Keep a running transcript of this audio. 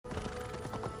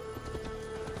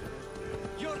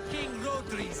King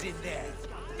Rodri's in there,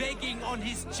 begging on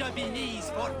his chubby knees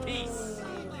for peace.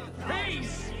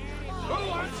 Peace? Who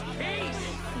wants peace?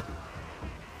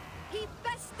 He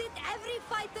bested every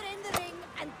fighter in the ring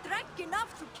and drank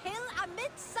enough to kill a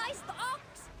mid-sized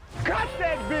ox. Cut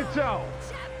that bitch out!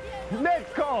 Champion.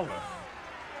 Next caller!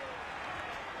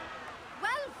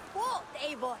 Well fought,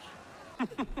 Eivor.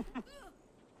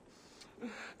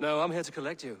 No, I'm here to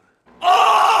collect you.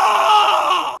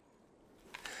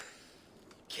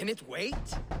 Can it wait?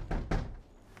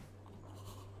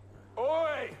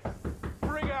 Oi!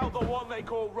 Bring out the one they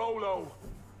call Rolo.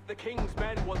 The king's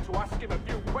men want to ask him a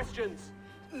few questions.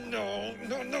 No.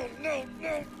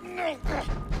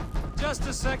 Just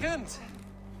a second.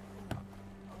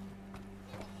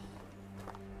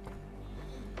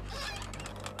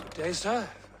 Good day, sir.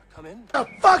 Come in. A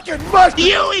fucking must!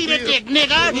 You eat a dick,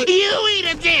 nigga! You eat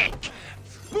a dick!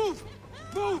 Move!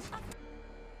 Move!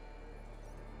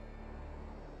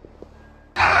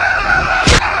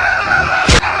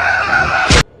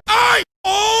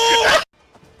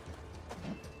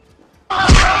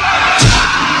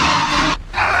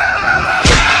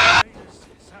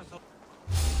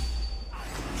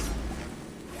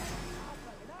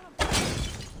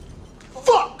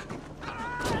 Fuck!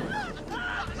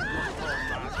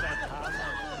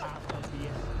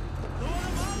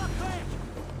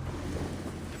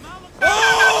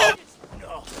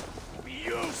 No.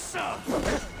 You, sir.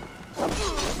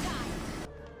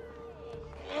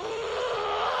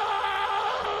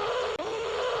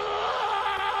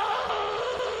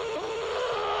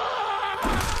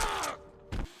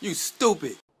 You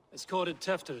stupid! Escorted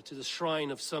Tefter to the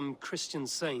shrine of some Christian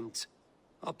saint.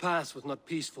 Our path was not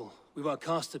peaceful. We were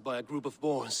accosted by a group of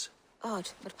boars. Odd,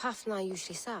 but path now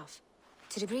usually south.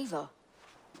 To the Grievo.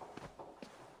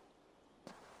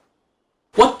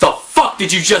 What the fuck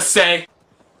did you just say?